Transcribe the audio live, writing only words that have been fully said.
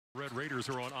Red Raiders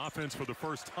are on offense for the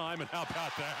first time, and how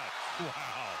about that? Wow.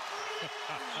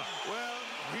 Well,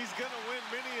 he's going to win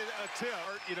many a tip.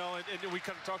 You know, and we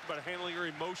kind of talked about handling your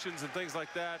emotions and things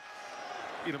like that.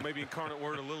 You know, maybe Incarnate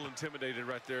Word a little intimidated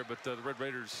right there, but the Red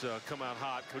Raiders come out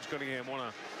hot. Coach Cunningham want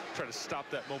to try to stop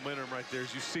that momentum right there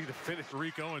as you see the finish.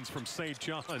 Rick Owens from St.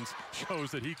 John's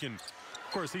shows that he can,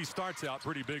 of course, he starts out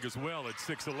pretty big as well at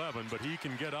 6'11", but he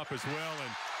can get up as well. And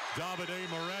Davide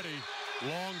Moretti,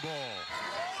 long ball.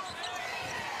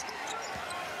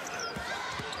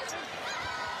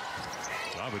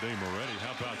 Davide Moretti,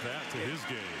 how about that to his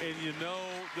game? And you know,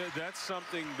 that's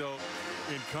something, though.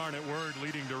 Incarnate Word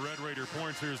leading to Red Raider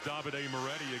points. Here's Davide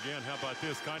Moretti again. How about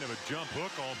this? Kind of a jump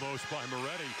hook almost by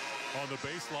Moretti on the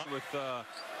baseline. With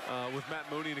Matt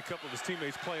Mooney and a couple of his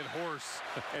teammates playing horse.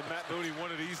 And Matt Mooney won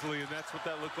it easily, and that's what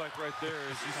that looked like right there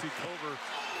as you see Culver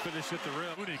finish at the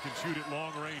rim. Mooney can shoot at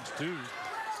long range, too.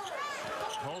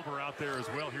 Culver out there as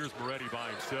well. Here's Moretti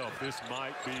by himself. This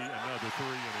might be another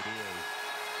three, and it is.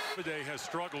 Davide has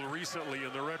struggled recently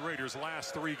in the Red Raiders'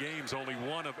 last 3 games, only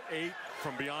 1 of 8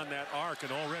 from beyond that arc,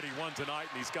 and already 1 tonight,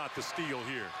 and he's got the steal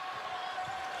here.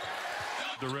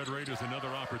 The Red Raiders another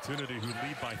opportunity, who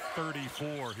lead by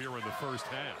 34 here in the first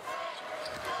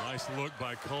half. Nice look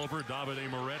by Culver. Davide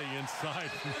Moretti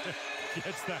inside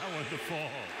gets that one to fall.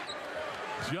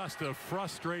 Just a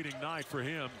frustrating night for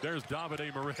him. There's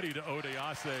Davide Moretti to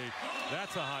Odiase.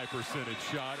 That's a high percentage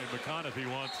shot, and McConaughey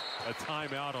wants a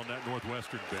timeout on that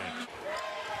Northwestern bench.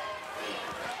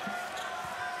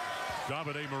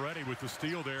 Davide Moretti with the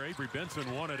steal there. Avery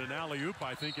Benson wanted an alley-oop.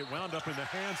 I think it wound up in the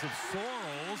hands of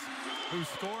Sorrells, who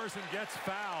scores and gets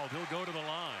fouled. He'll go to the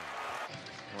line.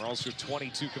 We're also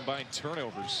 22 combined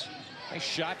turnovers. Nice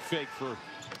shot fake for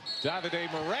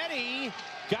Davide Moretti.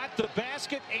 Got the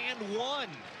basket and won.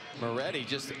 Moretti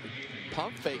just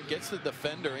pump fake, gets the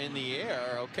defender in the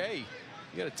air. Okay,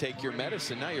 you got to take your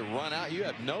medicine. Now you run out. You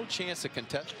have no chance to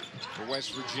contest. For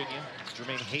West Virginia,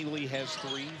 Jermaine Haley has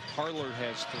 3. Harler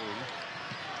has 3.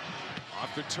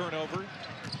 Off the turnover,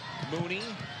 Mooney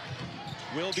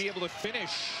will be able to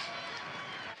finish.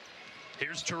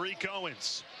 Here's Tariq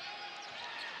Owens.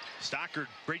 Stockard,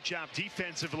 great job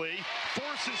defensively.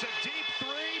 Forces a deep 3,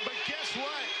 but guess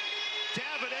what?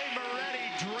 Davide Moretti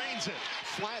drains it.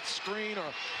 Flat screen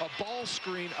or a ball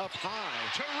screen up high.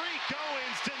 Tariq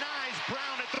Owens denies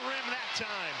Brown at the rim that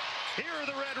time. Here are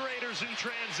the Red Raiders in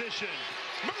transition.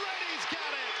 Moretti's got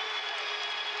it.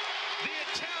 The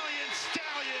Italian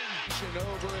Stallion.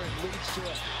 Over and leads to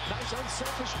a nice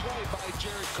unselfish play by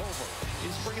Jared Culver.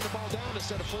 He's bringing the ball down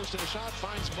instead of forcing a shot.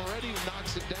 Finds Moretti, who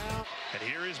knocks it down. And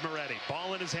here is Moretti.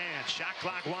 Ball in his hand. Shot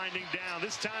clock winding down.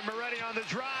 This time Moretti on the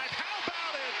drive. How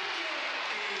about it?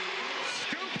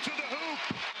 Scoop to the hoop.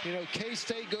 You know,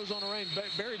 K-State goes on a rain.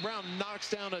 Barry Brown knocks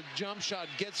down a jump shot,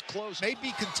 gets close. May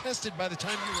be contested by the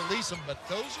time you release them, but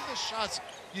those are the shots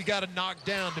you got to knock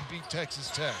down to beat Texas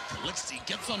Tech. Lixie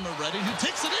gets on Moretti, who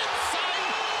takes it inside,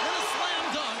 and a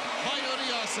slam dunk by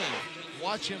Odiase.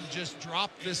 Watch him just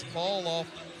drop this ball off.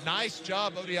 Nice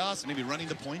job, Odiase. Maybe running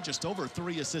the point, just over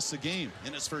 3 assists a game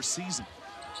in his first season.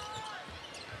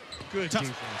 Good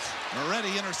defense.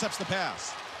 Moretti intercepts the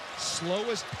pass.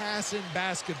 Slowest pass in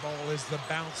basketball is the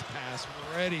bounce pass.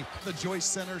 Moretti. The Joyce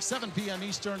Center, 7 p.m.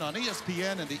 Eastern on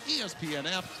ESPN and the ESPN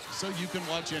app, so you can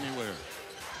watch anywhere.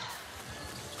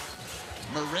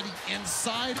 Moretti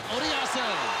inside, Odiase.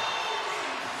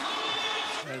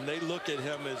 And they look at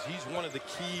him as he's one of the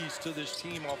keys to this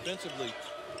team offensively.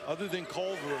 Other than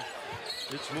Culver,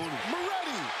 it's Mooney.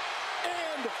 Moretti,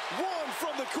 and 1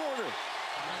 from the corner.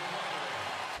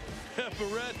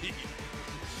 Moretti,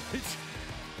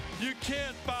 you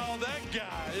can't foul that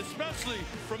guy, especially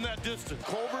from that distance.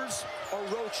 Culvers or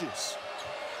roaches.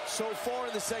 So far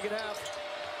in the second half,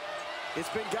 it's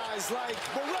been guys like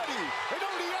Moretti and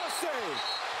Odiase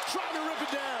trying to rip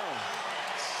it down.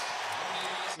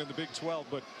 In the Big 12,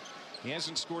 but he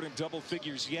hasn't scored in double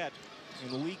figures yet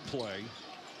in league play.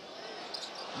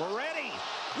 Moretti,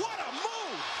 what a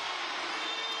move!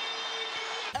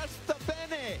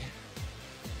 Estefane.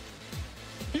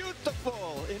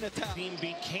 Beautiful in attack. Team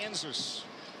beat Kansas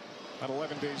about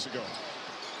 11 days ago.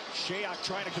 Shayok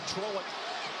trying to control it.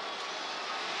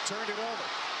 Turned it over.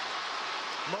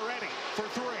 Moretti for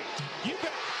 3. You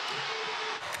bet.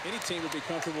 Any team would be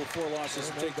comfortable with 4 losses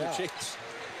and take their chance.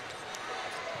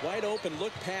 Wide open,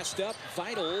 look passed up.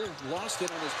 Vital lost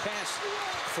it on his pass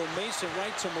from Mason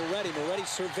right to Moretti. Moretti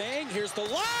surveying. Here's the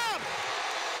lob!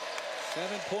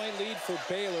 7-point lead for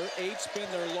Baylor. 8's been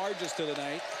their largest of the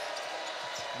night.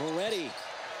 Moretti,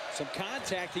 some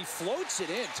contact. He floats it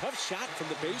in. Tough shot from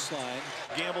the baseline.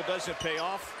 Gamble doesn't pay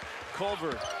off.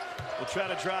 Culver will try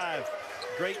to drive.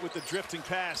 great with the drifting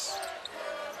pass.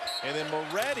 And then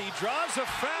Moretti draws a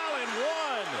foul and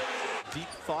one. Deep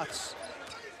thoughts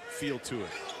feel to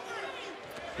it.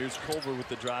 Here's Culver with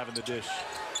the drive and the dish.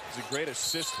 He's a great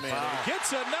assist man. Wow. He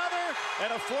gets another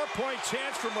and a 4-point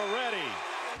chance for Moretti.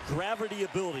 Gravity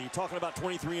ability. Talking about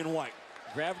 23 and white.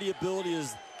 Gravity ability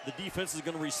is the defense is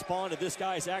going to respond to this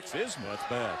guy's action. That's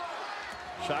bad.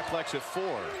 Shot clock's at 4.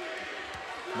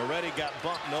 Moretti got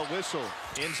bumped, no whistle.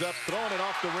 Ends up throwing it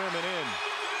off the rim and in.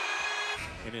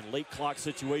 And in late clock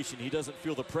situation, he doesn't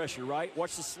feel the pressure, right?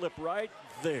 Watch the slip right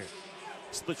there.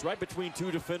 Splits right between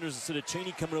two defenders instead of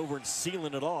Chaney coming over and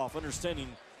sealing it off, understanding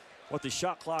what the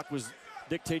shot clock was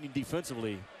dictating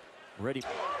defensively. Ready.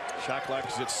 Shot clock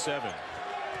is at 7.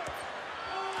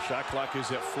 Shot clock is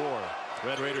at 4.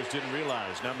 Red Raiders didn't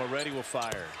realize. Now Moretti will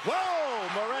fire. Whoa!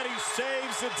 Moretti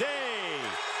saves the day.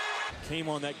 Came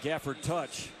on that Gafford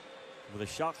touch with a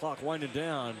shot clock winding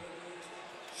down.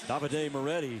 Davide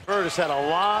Moretti. Bird has had a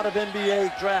lot of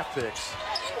NBA draft picks.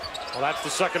 Well, that's the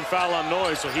second foul on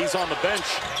Noyes, so he's on the bench.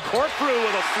 Corprew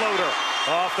with a floater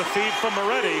off the feed from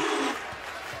Moretti.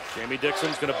 Jamie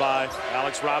Dixon's going to buy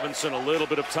Alex Robinson a little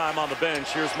bit of time on the bench.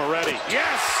 Here's Moretti.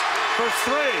 Yes! For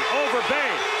 3 over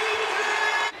Bay.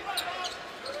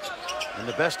 And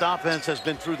the best offense has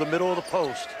been through the middle of the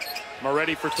post.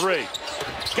 Moretti for 3.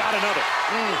 Got another.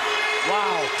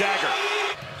 Wow, dagger.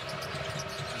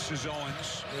 This is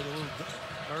Owens. A little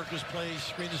Marcus plays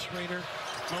screen to screener.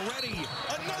 Moretti,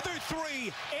 another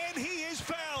 3, and he is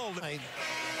fouled. He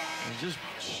just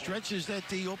stretches that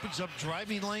D, opens up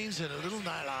driving lanes and a little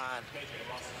nylon.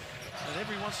 And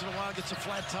every once in a while gets a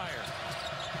flat tire.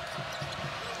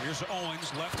 Here's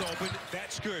Owens, left open.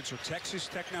 That's good. So Texas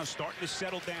Tech now starting to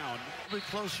settle down. A bit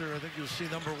closer, I think you'll see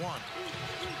number 1.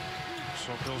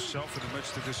 So Bill Self in the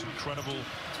midst of this incredible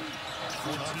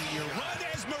 14-year run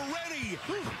as Moretti.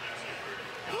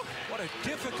 What a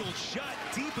difficult shot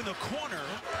deep in the corner.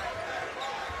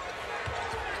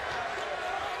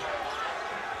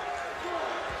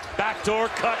 Backdoor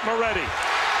cut Moretti.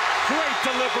 Great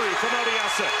delivery from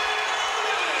Odiase.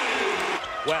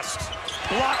 West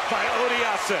blocked by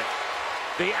Odiase.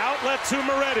 The outlet to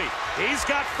Moretti. He's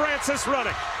got Francis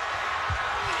running.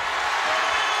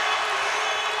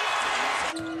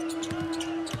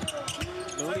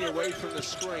 Mooney away from the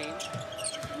screen.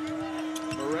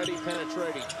 Moretti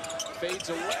penetrating. Fades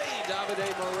away.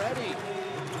 Davide Moretti.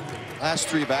 Last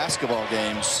 3 basketball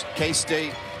games,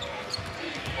 K-State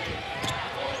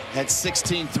had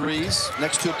 16 threes.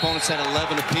 Next 2 opponents had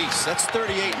 11 apiece. That's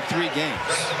 38 in 3 games.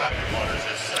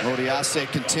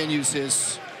 Odiase continues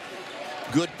his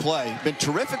good play. Been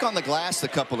terrific on the glass the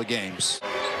couple of games.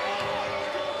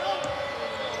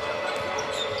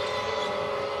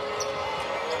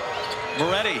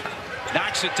 Moretti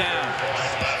knocks it down.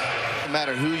 No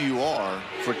matter who you are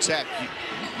for Tech,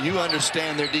 you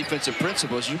understand their defensive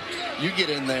principles. You get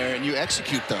in there and you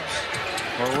execute those.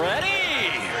 Moretti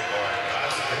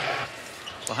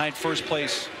behind first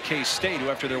place K-State, who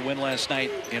after their win last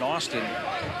night in Austin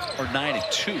are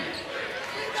 9-2.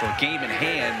 So a game in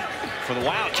hand for the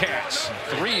Wildcats.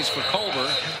 3s for Culver.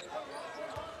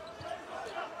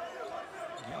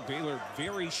 Baylor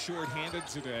very short-handed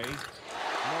today.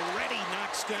 Moretti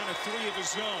knocks down a 3 of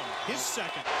his own. His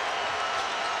second.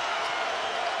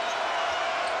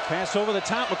 Pass over the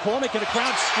top. McCormick in a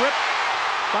crowd strip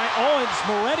by Owens.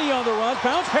 Moretti on the run.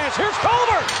 Bounce pass. Here's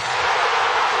Culver.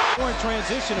 In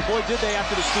transition, and boy, did they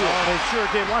after the steal. Oh, they sure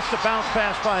did. Watch the bounce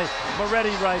pass by Moretti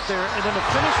right there. And then the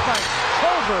finish by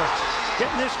Culver,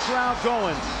 getting this crowd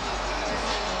going.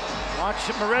 Watch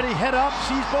Moretti head up,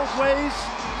 sees both ways.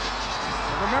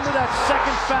 Remember that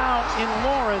second foul in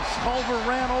Lawrence. Culver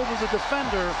ran over the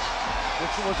defender,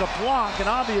 which was a block, an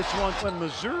obvious one. When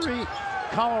Missouri,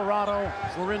 Colorado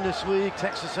were in this league,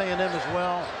 Texas A&M as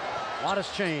well. A lot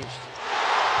has changed.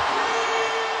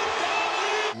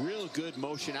 Real good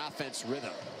motion offense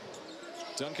rhythm.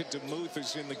 Duncan DeMuth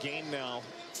is in the game now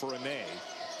for an A.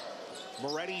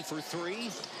 Moretti for 3,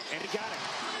 and he got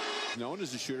it. Known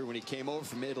as a shooter when he came over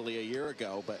from Italy a year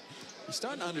ago, but he's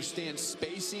starting to understand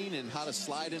spacing and how to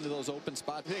slide into those open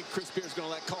spots. I think Chris Beard's going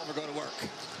to let Culver go to work.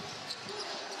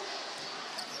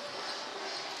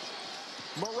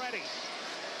 Moretti.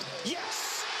 Yes!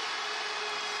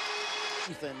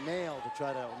 And nail to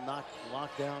try to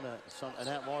lock down an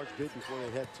at-large bid before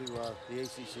they head to the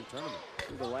ACC tournament.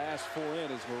 The last 4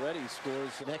 in as Moretti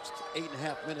scores. The next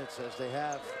 8.5 minutes as they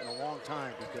have in a long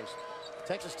time, because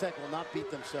Texas Tech will not beat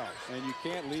themselves. And you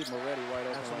can't leave Moretti wide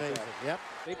open. That's like amazing. that. Yep.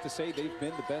 Safe to say they've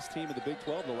been the best team in the Big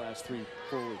 12 the last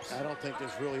 3-4 weeks. I don't think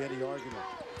there's really any argument.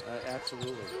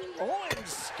 Absolutely.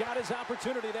 Owens got his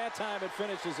opportunity that time and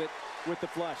finishes it with the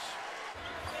flush.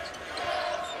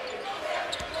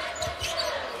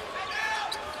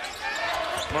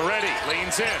 Moretti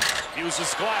leans in,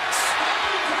 uses glass.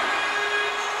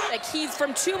 Like he's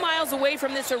from 2 miles away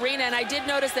from this arena, and I did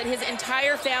notice that his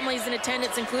entire family is in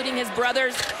attendance, including his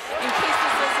brothers. In case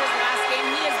this is his last game,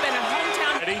 he has been a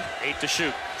hometown. Moretti, 8 to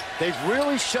shoot. They've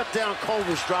really shut down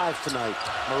Culver's drives tonight.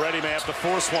 Moretti may have to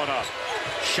force one up.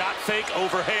 Shot fake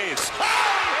over Hayes. Oh,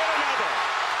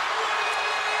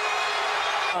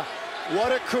 he hit another.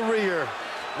 What a career.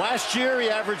 Last year, he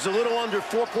averaged a little under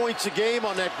 4 points a game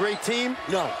on that great team.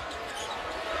 No.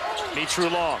 Mitru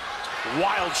Long,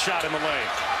 wild shot in the lane.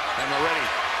 And Moretti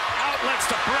outlets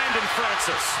to Brandon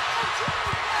Francis.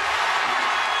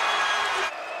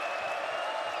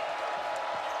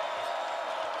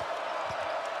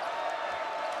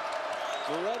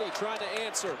 Moretti trying to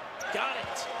answer. Got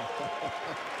it.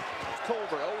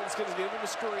 Culver. Owens going to give him a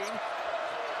screen.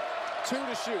 2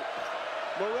 to shoot.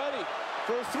 Moretti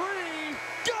for 3.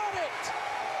 Got it!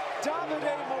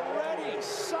 Davide Moretti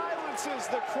silences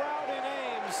the crowd in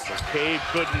Ames. McCabe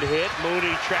couldn't hit.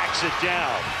 Mooney tracks it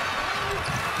down.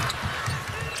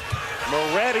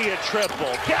 Moretti a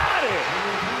triple. Got it!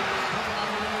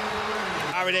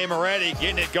 Davide Moretti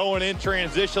getting it going in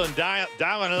transition,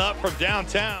 dialing it up from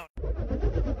downtown.